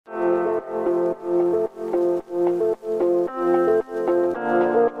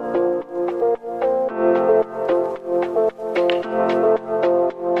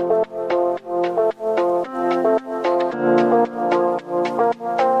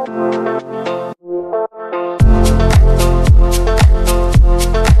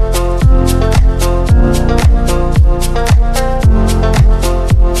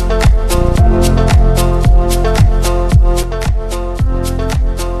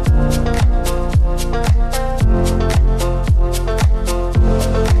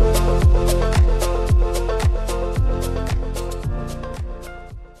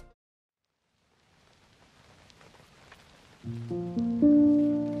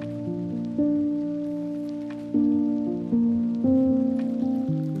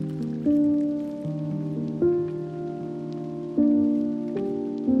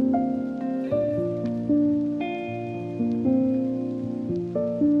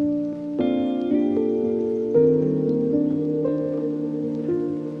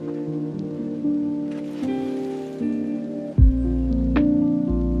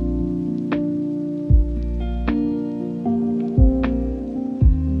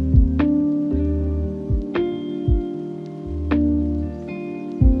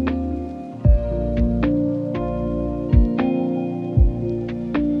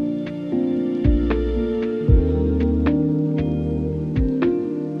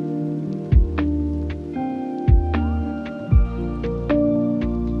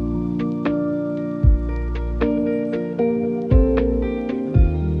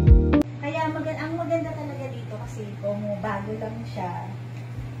bago lang siya.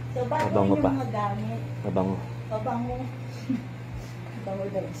 So, bago Mabango yung pa. mga gamit. Mabango. Mabango. Mabango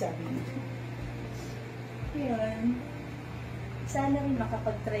daw sabi niyo. Yun. Sana rin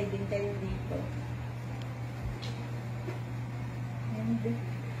makapag-try din kayo dito. And,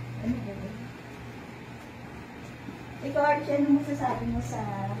 ano ba? Ikaw, Archie, ano masasabi mo sa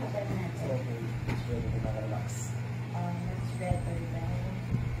hotel natin? Okay, it's really relax. Much better daw.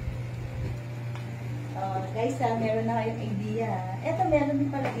 Guys, meron na kayong idea. Eto, meron din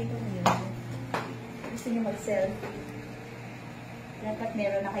pala dito ngayon. Gusto nyo mag-selfie. Dapat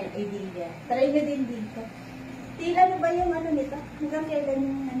meron na kayong idea. Try nyo din dito. Tila na ba yung ano nito? Hanggang kailan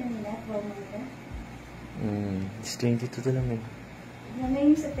yung ano nila? Promo nila? It's 22 to lang eh.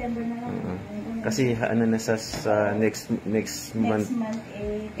 Ngayong September na lang. Kasi ano na sa next month,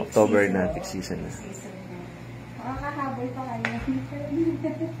 eh, October na, peak season na. Makakahabol pa kayo.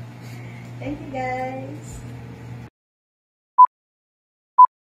 Thank you guys.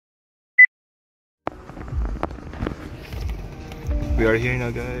 We are here na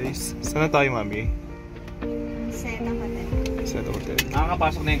guys. Saan na tayo, Mami? Seta Hotel. Seta Hotel.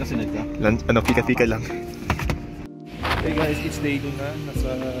 Nakakapasok na yung kasunod ka? Ano, pika-pika lang. Hey guys, it's day 2 na.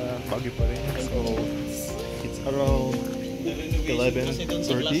 Nasa Baguio pa rin. So, it's around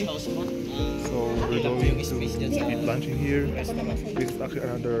 11:30. So, we're going to eat lunch in here. This is actually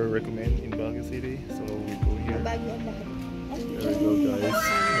another recommend in Baguio City. So, we go here. There we go guys.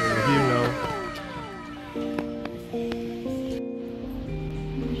 We're here now.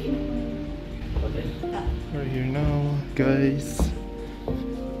 We're here now, guys.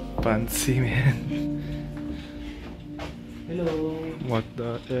 Fancy man. Hello. What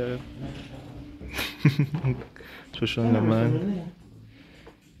the F? Social naman.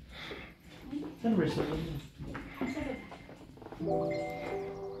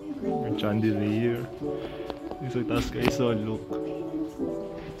 May chandelier. Yung sa taas guys, so look.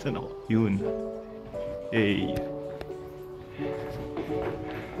 Saan ako? Yun. Hey.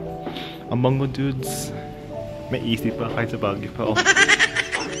 Ang bango dudes. May easy pa kahit sa Baguio pa. Oh.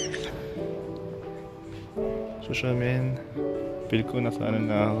 Social man. Feel ko nasa ano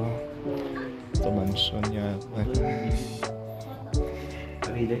na ako. Sa mansion yata.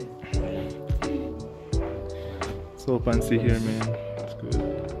 So fancy here, man. It's good.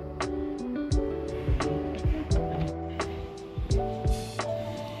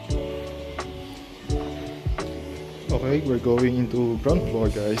 Okay, we're going into ground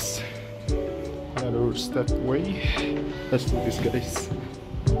floor, guys. Another step way. Let's do this, guys.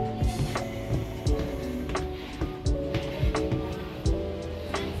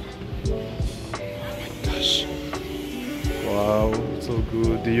 Wow, so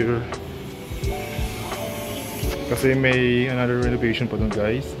good here. Kasi may another renovation pa dun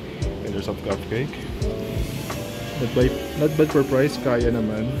guys. And there's some cupcake. Not bad for price, kaya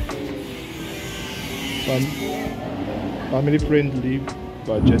naman. Family friendly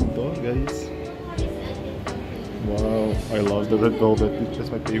budget to guys. Wow, I love the red velvet, it's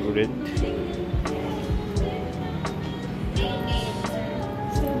just my favorite.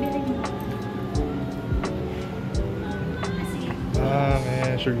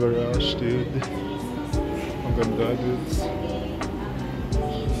 Man, sugar rush, dude. Ang ganda, dudes.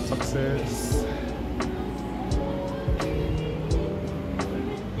 Success.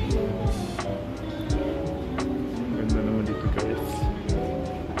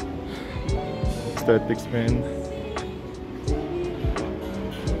 aesthetics, man.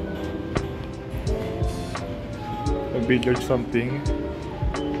 A billiard something.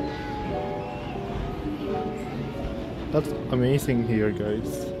 That's amazing here,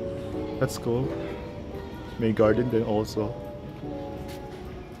 guys. Let's go. May garden then also.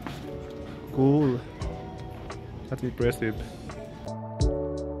 Cool. That's impressive.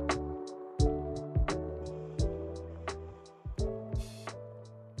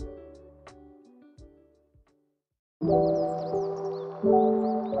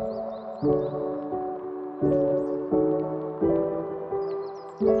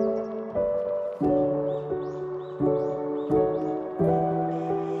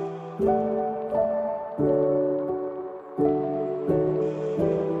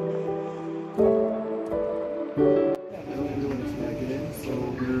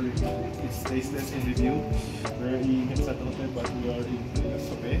 Tasteless in review. We're in sa hotel but we are in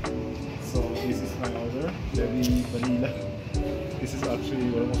Sobe. So this is my order, very vanilla. This is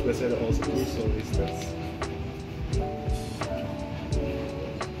actually one of most best seller also too, so it's that's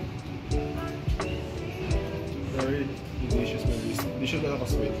very delicious, very delicious talaga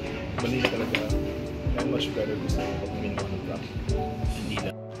sweet. Vanilla talaga. And much better gusto ko pag minum ng black. Hindi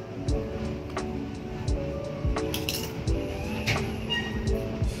lang.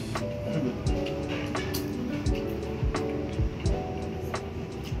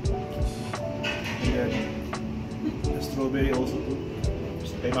 Strawberry also too.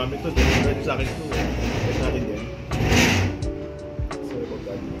 Kay mami to, dito sa akin ito. Test natin din. Sorry about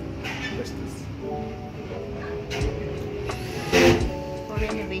that. Test this. For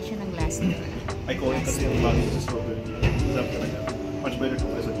renovation ng last year. Iconic kasi yung bagay sa strawberry. Sarap talaga. Much better to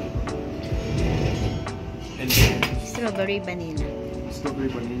kaysa dito. And then, Strawberry vanilla.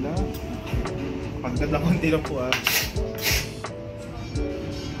 strawberry vanilla. Pagkanda konti lang po ah.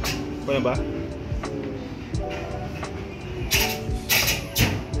 Kaya ba?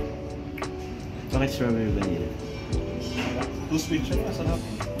 Bakit strawberry vanilla? Too sweet siya, masarap.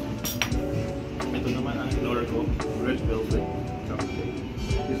 Ito naman ang in-order ko, red velvet chocolate.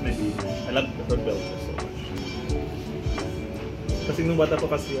 This is my favorite. I love the red velvet so much. Kasi nung bata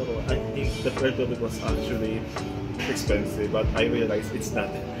pa kasi ako, I think the red velvet was actually expensive, but I realized it's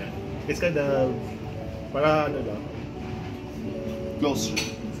not. It's kind of, para ano lang, close.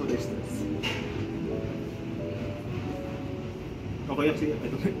 So there's this. Okay, kasi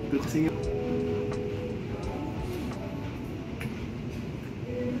ito kasi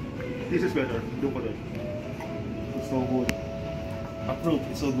this is better. Doon ko din. It's so good. Approved.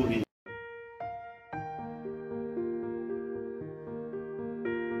 It's so good.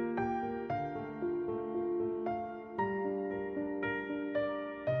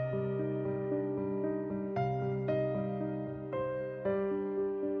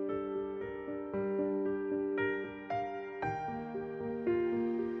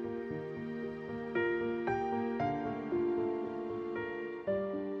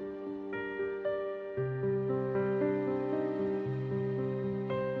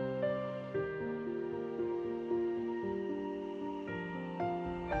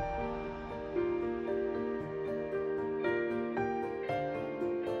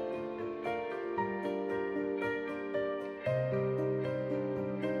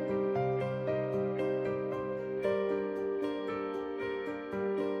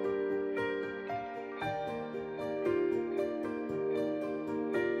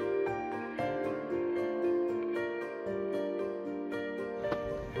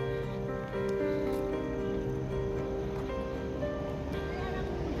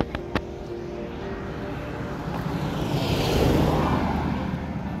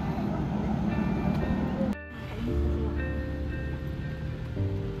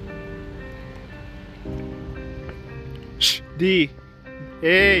 D.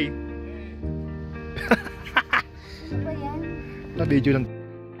 Hey! Ano ba yan? Na-video lang.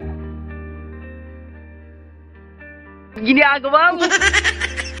 Ginagawa mo!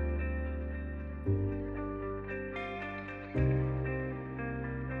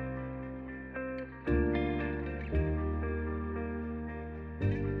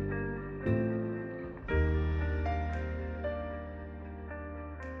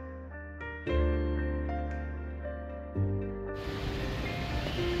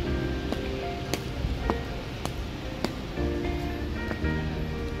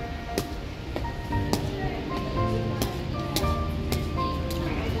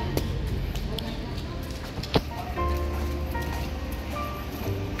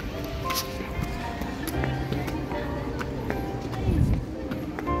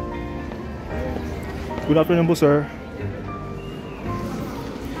 Good afternoon po, sir.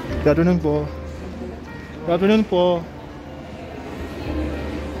 Good afternoon po. Good afternoon po.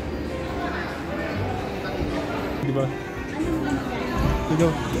 Diba? Sige,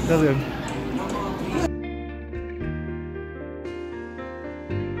 that's good.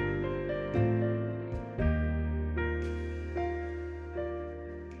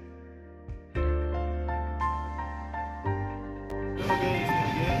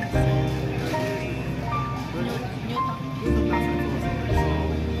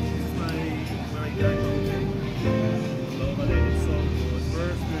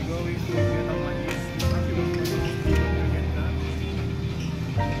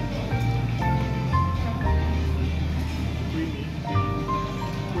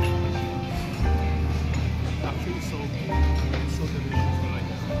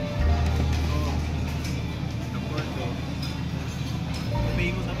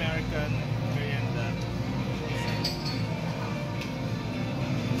 Famous American merienda.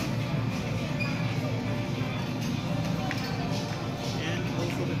 And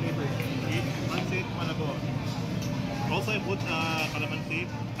also the favorite, eat pancit malabon. Also I put calamansi.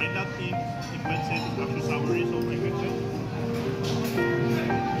 I love if pancit is actually soury, so I mentioned.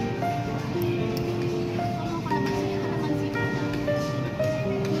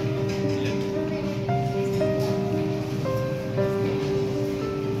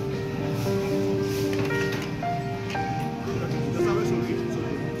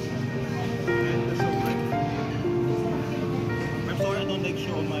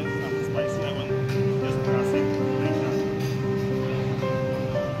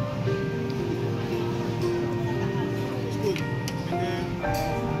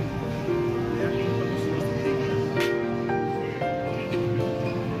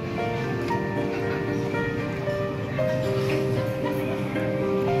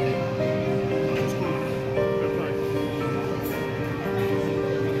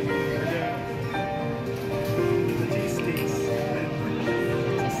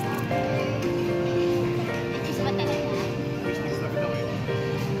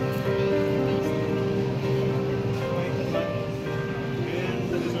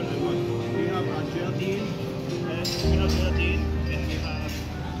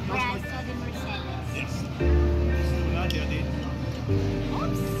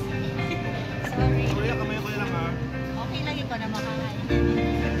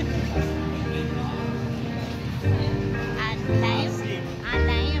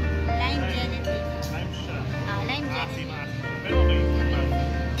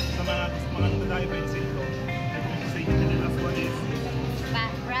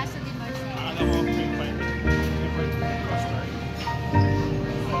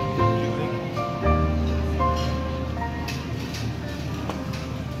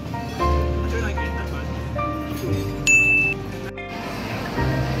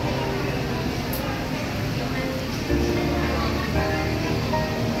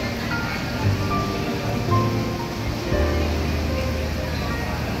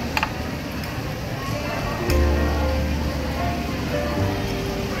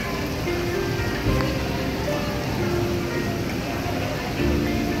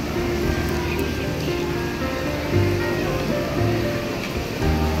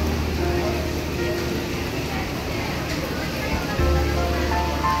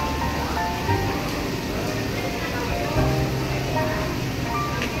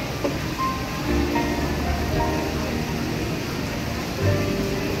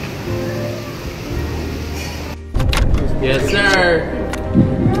 Yes, sir.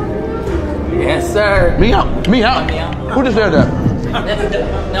 Yes, sir. Meow, meow. Meow. Who just said that?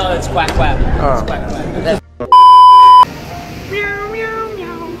 No, it's quack quack. Oh. It's quack quack. That's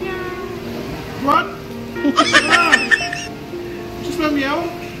What? Just a meow?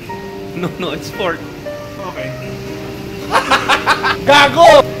 no, it's fork. Okay.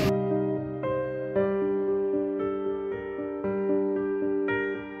 Gago!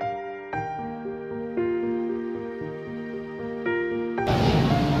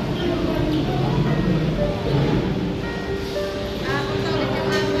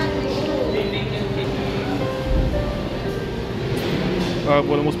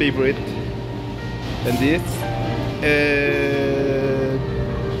 One of most favorite. And this. And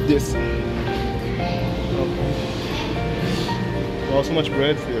this. Wow, so much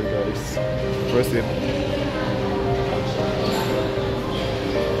bread here, guys. First it.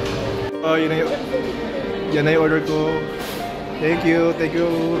 Oh, yan na yung order ko. Thank you,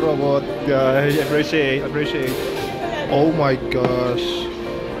 robot guys. Appreciate. Oh my gosh.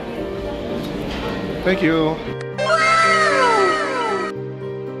 Thank you.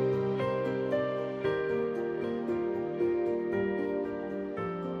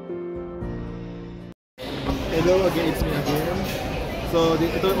 Hello again, it's me again. So,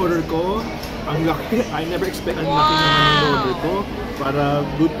 ito yung order ko. Ang laki. I never expect ang laki naman yung order ko. Para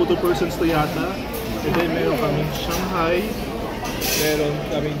good po 2 persons to yata. And then meron kaming Shanghai. Meron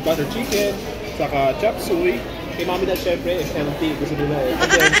kaming butter chicken. Saka chop suey. Kay mami dahil syempre, FLT. Gusto nila eh. And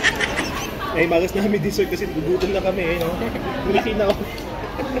then, ay magas na kami dessert kasi gugutom na kami eh. No? Nulaki na ako.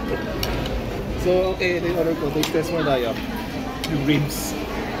 So, okay. Ito yung order ko. Taste test mo tayo. Yung ribs.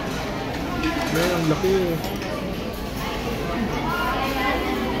 Meron ang laki eh.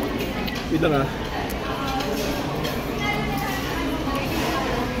 Wait lang ah.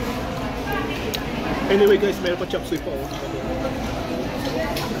 Anyway guys, meron pa chop suey pa oh.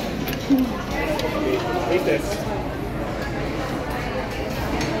 Okay, taste test.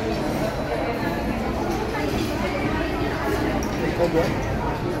 Combo.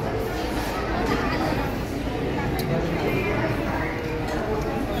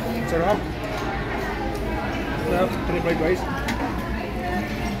 Sarap. Sarap. Ito yung fried rice.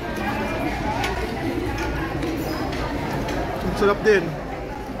 Sarap din.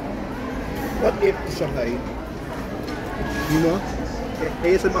 What if Shanghai? You know?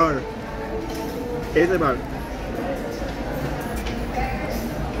 ASMR. ASMR.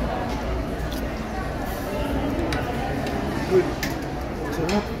 Good.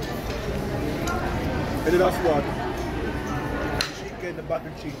 Sarap. And the last one. Chicken, the butter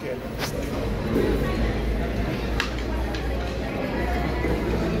chicken.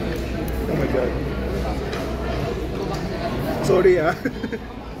 Oh my god. Sorry ah.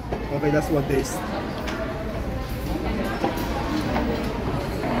 Okay, that's one taste.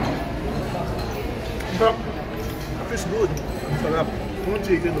 Sarap. It's good. Sarap. Yung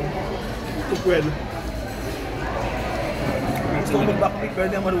chicken oh. Cook well. Gusto ko mag-backpick pero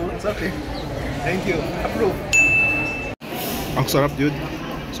hindi ang marunong. Sarap eh. Thank you. Approve. Ang sarap dude.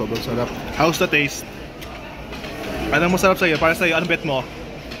 Sobrang sarap. How's the taste? Anong masarap sa'yo? Para sa'yo, anong bet mo?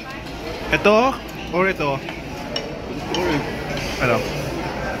 Ito? Or ito? Ano?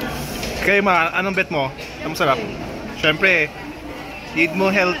 Kayo ma, anong bet mo? Anong masarap? Siyempre, eat mo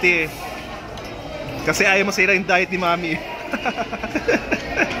healthy. Kasi ayaw mo sila yung diet ni mami.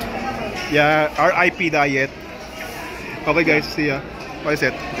 Yeah, RIP diet. Okay guys, see ya. What is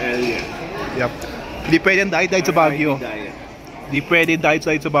it? Hell yeah. Yep. Hindi pwede yung diet sa Baguio. Hindi pwede yung diet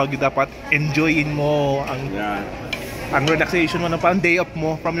sa Baguio. Dapat enjoyin mo ang relaxation mo na parang day off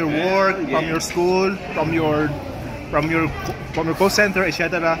mo from your work, from your school, from your call center,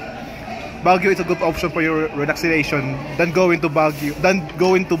 etc. Baguio is a good option for your relaxation than going to Baguio, than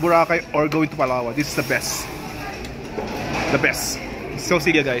going to Boracay or going to Palawan. This is the best. The best. So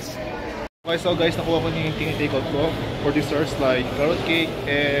sige guys. Okay, so guys, nakuha ko yung take out ko for desserts like carrot cake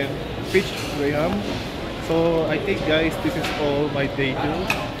and peach graham. So I think guys, this is all my day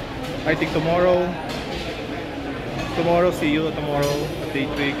 2. I think tomorrow see you tomorrow at day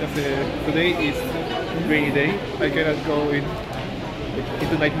 3 kasi today is rainy day. I cannot go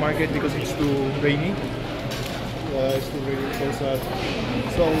into night market because it's too rainy. It's too rainy, so sad.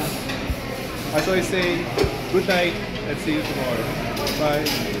 So as I say, good night and see you tomorrow. Bye.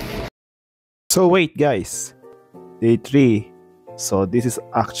 So wait guys, day 3. So this is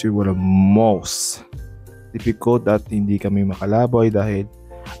actually one of the most difficult at hindi kami makalaboy dahil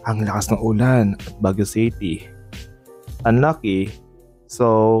ang lakas ng ulan at Baguio City. Unlucky,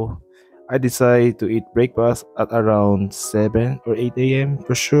 so I decided to eat breakfast at around 7 or 8 a.m.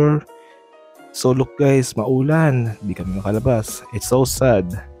 for sure. So look guys, maulan, hindi kami makalabas. It's so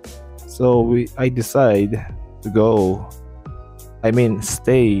sad. So I decide to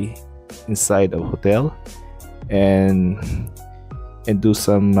stay inside a hotel and do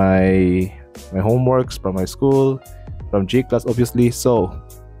some my homeworks from my school, from G class obviously. So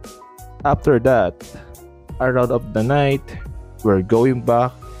after that, around of the night, we're going back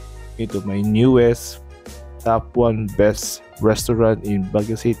into my newest top 1 best restaurant in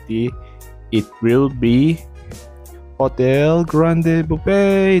Baguio City. It will be Hotel Grande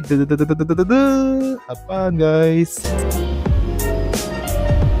Buffet. Have fun guys.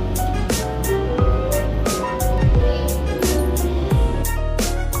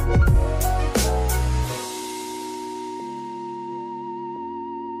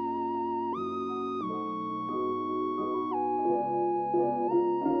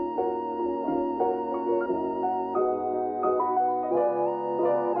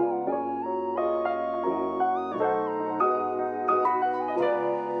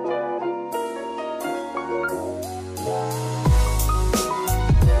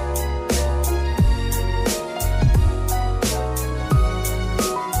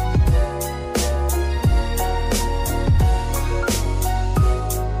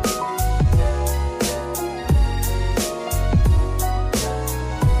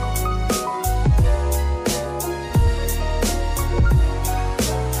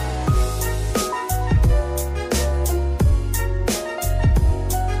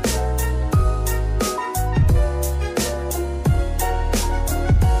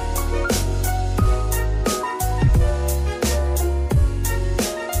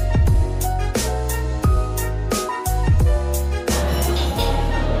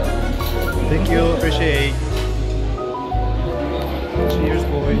 shake. Cheers,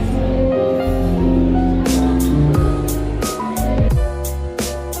 boys.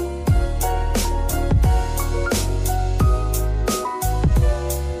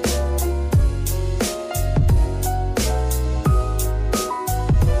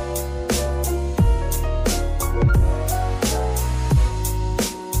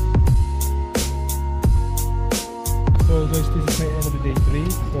 So guys, this is my end of the day 3.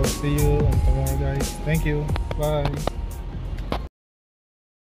 So see you on tomorrow guys. Thank you. Bye.